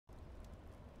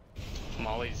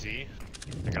Molly Z.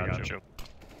 I got you.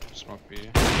 Smoke B.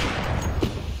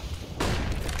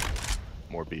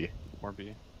 More B. More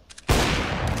B.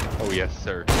 Oh yes,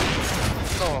 sir.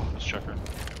 Oh, let's check her.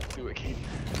 Do it, Katie.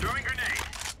 Throwing grenade.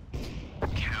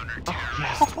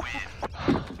 Counter-terrorists win.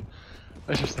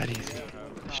 That's just that easy.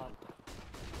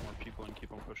 More people and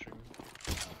keep on pushing.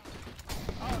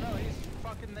 Oh no, he's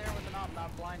fucking there with an op,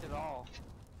 not blind at all.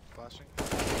 Flashing.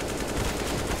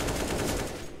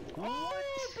 What?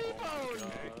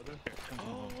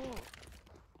 Oh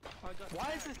my god.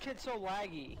 Why is this kid so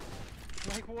laggy?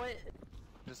 Like what?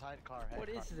 Just hide car. What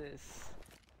is this?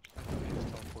 He's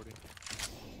teleporting.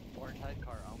 Orange hide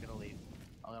car. I'm gonna leave.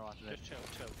 I'm gonna watch it. Just chill.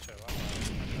 I got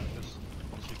this.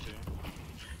 CT.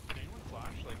 Can anyone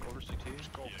flash, like, over CT?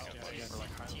 Go or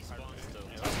like high.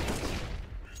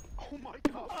 Oh my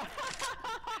god!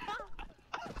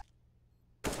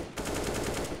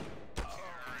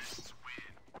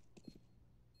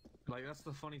 Like, that's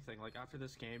the funny thing, like, after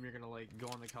this game, you're gonna, like, go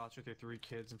on the couch with your 3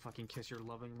 kids and fucking kiss your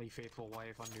lovingly faithful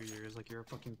wife on New Year's, like, you're a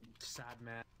fucking sad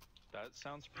man. That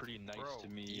sounds pretty nice to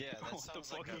me. Yeah, that what sounds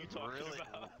the fuck like are you talking really,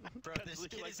 about? bro. That's This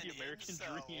kid like is the an American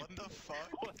incel. dream. What the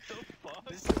fuck? What the fuck?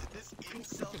 This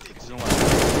incel thinks He's in left.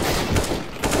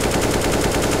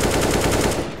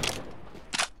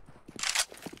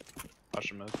 Flash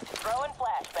him mid. Throwing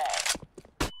flashbang.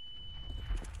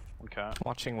 One cat.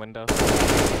 Watching window.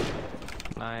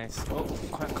 Nice. Oh,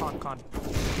 con.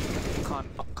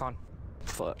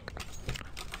 Fuck.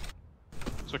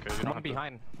 It's okay. You don't have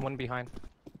to. One behind.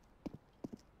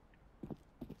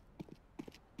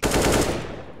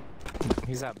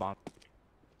 He's at bomb.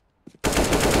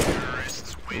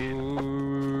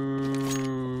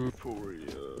 Ooh, for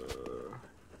ya.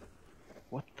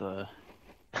 What the?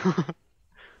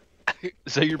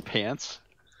 Is that your pants?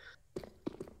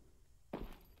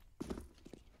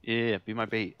 Yeah, be my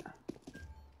bait.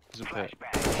 He's a pet.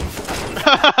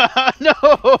 No!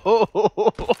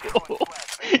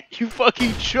 You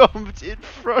fucking jumped in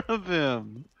front of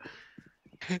him!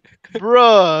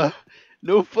 Bruh!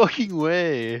 No fucking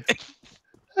way!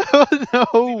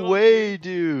 No way,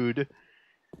 dude!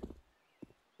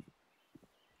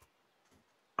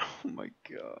 Oh my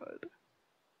god.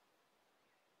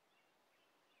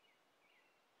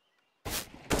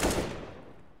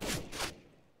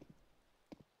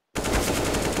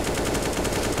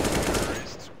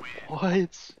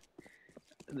 What?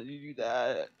 And then you do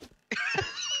that.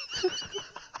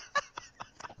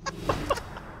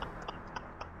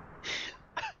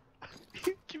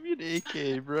 Give me an AK,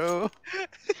 bro.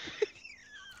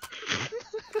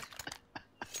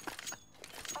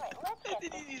 Alright, let's get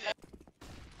this.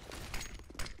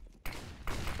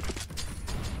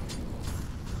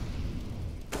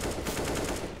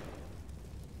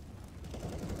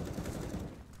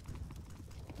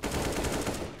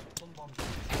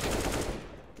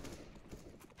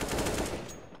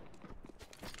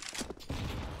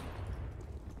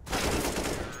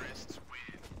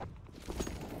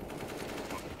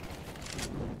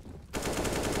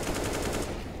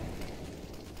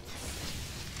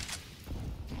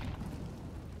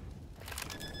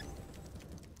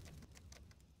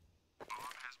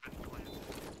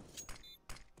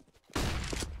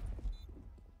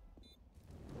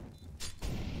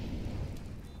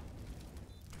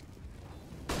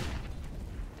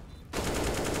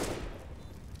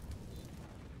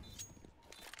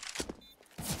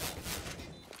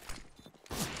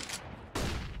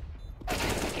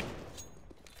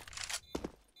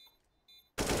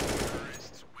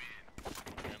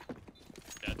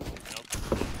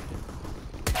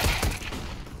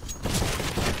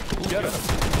 Get him!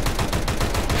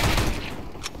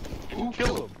 Ooh,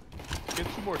 kill him! Get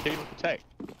some more Tatum attack.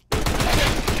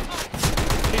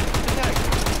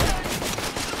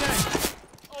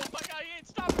 Oh my god, he ain't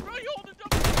stopping, bro. You holding him.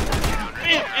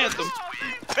 Bam, Anthem!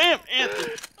 Bam, Anthem!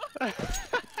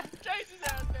 Chase his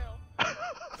ass down.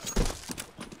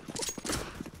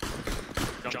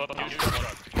 Jump up, dude.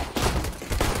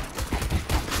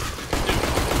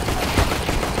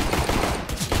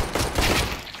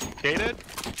 Gated?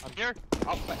 I'm here.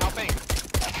 I'll bang.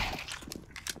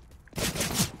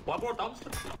 One more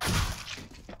dumpster.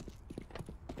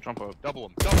 Jump up. Double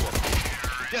him.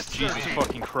 Yes, sir. Jesus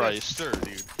fucking Christ. Yes, sir,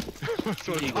 dude. That's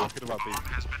what I'm talking about, baby.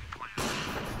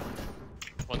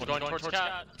 One's going towards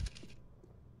cat.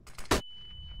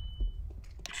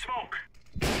 Smoke.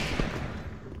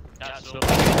 Cat's still.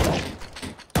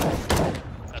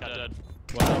 Cat dead.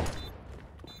 Wow.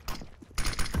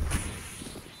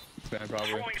 Man, probably.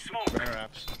 Throwing smoke. Man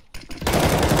wraps.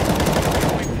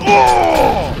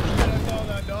 Oh!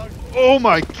 Oh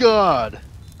my god!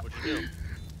 What'd you do?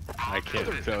 I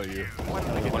can't tell you.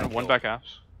 One back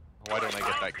apps. Why don't I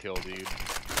get that kill, dude?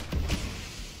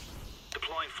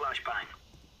 Deploying flashbang.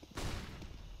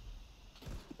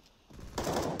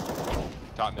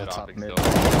 Top mid Top opting mid.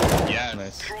 still. Yes.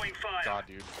 Nice. Throwing fire. God,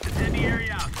 dude. Defend the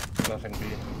area. Nothing B.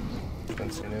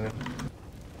 Didn't see anything.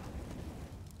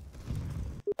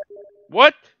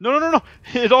 What? No, no, no, no!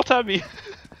 It all tabbed me.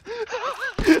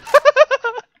 I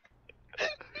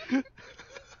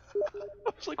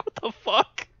was like, what the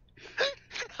fuck?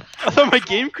 I thought my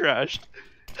game crashed.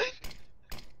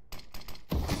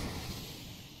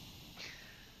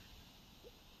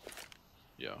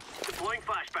 Yeah. Deploying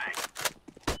flashbang.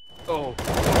 Oh.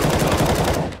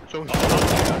 So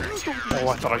Oh,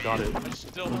 I thought I got it.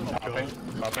 still Popping.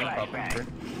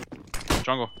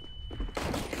 Jungle.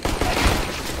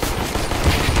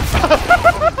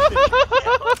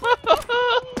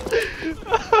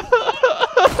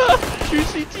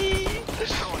 Juicy tea.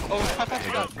 Oh, I thought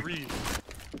you got 3.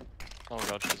 Oh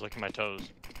god, she's licking my toes.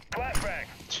 Flashbang.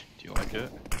 Do you like it?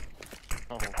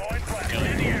 Oh. Deploying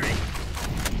flashbang. In the area.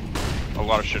 A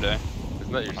lot of shit, eh?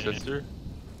 Isn't that your sister?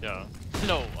 Yeah.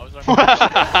 No, I was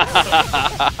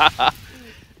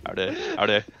Howdy,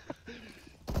 howdy.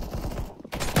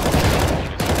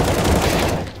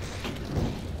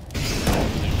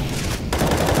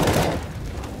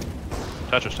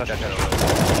 Touch us, touch us.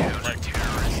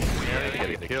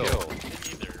 Getting the kill.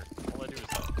 Either. All I do is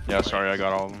help. Yeah, sorry, I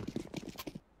got all of them.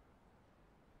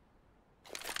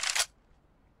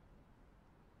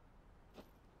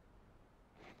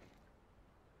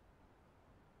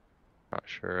 Not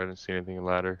sure. I didn't see anything in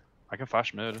ladder. I can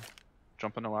flash mid.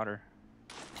 Jump in the ladder.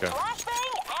 Flashbang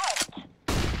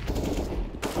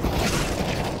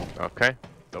out. Okay.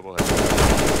 Double head.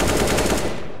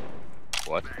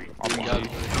 What?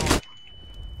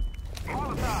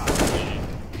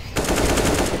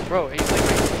 Bro, he's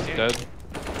like Dead.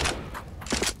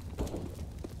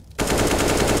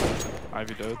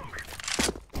 Ivy dead.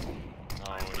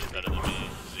 Oh, he's better than me.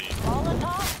 Z.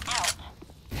 Molotov out.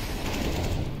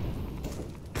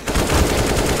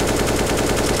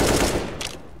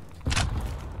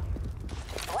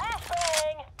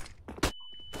 Flashbang.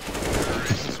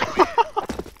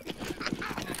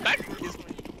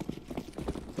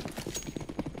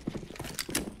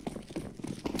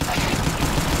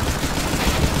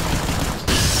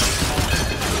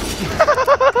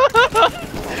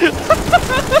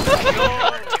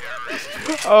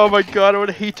 Oh my god, I would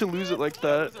hate to lose it like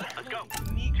that. Let's go.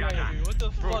 What the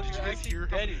Bro, fuck? did you guys hear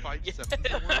how many 5 seconds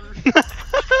there were?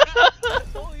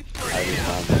 Holy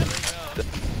fuck.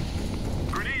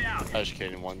 Grenade out.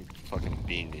 Educating one fucking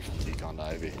bean me from Zeke on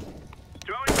Ivy.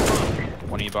 Throwing smoke.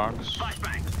 One E-box.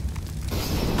 Flashbang.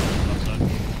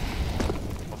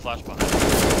 A flash behind.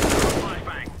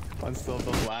 Flashbang. One's still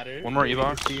the ladder. One more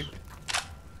E-box. Two.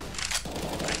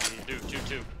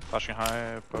 Flashing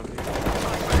high, above you.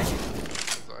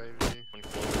 One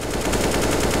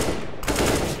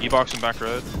close. E-box and back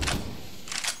red.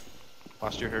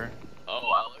 Last year here.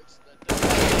 Oh, Alex.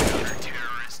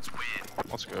 Terrorists win.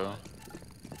 Let's go.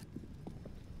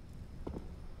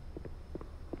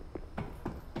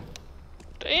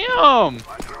 Damn! I'm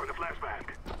throwing the flashbang.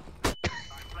 I'm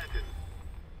planted.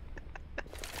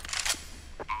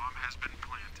 Bomb has been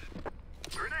planted.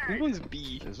 Grenade. Who is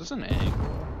B? Is this an A?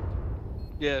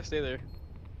 Yeah, stay there.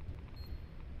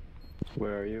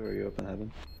 Where are you? Are you up in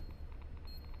heaven?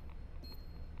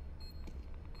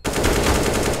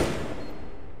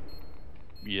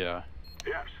 Yeah.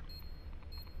 Yes.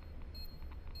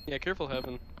 Yeah, careful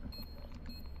heaven.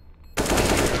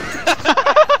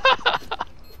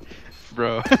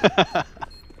 Bro. I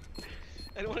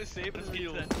don't want to say it, but it's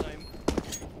that time.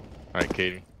 Alright,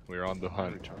 Katie. We're on the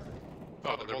hunt.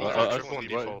 Oh, they're Us both on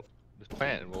default. Just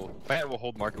plant and we'll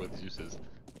hold market with Zeus's.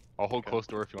 I'll hold close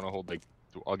door if you want to hold like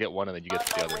I'll get one and then you get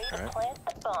the other, alright? Plant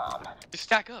the bomb. Just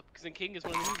stack up, because then King is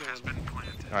one of the moves.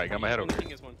 Alright, got my head over King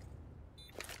here. is one.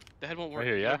 The head won't work. Right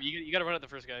here, yeah? You gotta run at the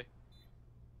first guy.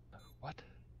 What?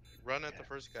 Run at the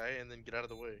first guy and then get out of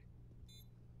the way.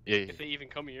 Yeah, If they even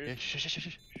come here. yeah.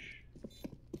 Shh.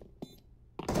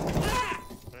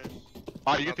 Nice.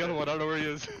 Ah, you get the other one, I don't know where he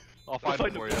is. I'll find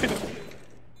him for you.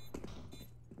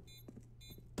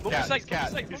 Move Cat, the site, he's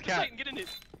cat, move he's the cat. site and get in it.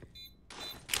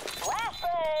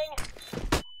 Flashbang.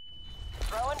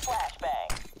 Throwing flashbang.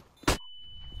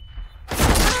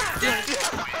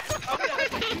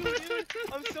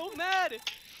 I'm so mad.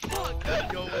 Fuck.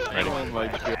 Ready. Oh my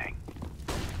god.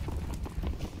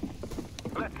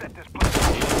 Let's set this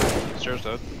place. Stairs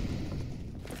dead.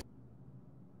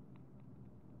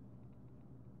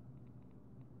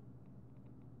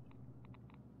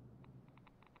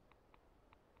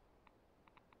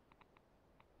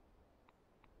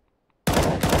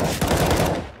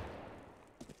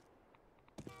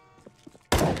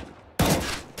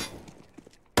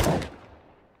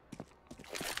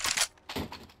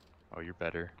 you're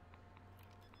better.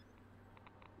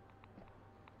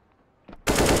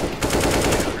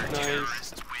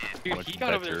 Nice. Dude, Much he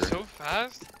got over there better. so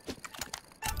fast.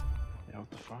 Yeah, what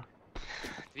the fuck?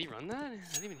 Did he run that?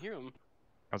 I didn't even hear him.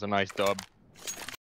 That was a nice dub.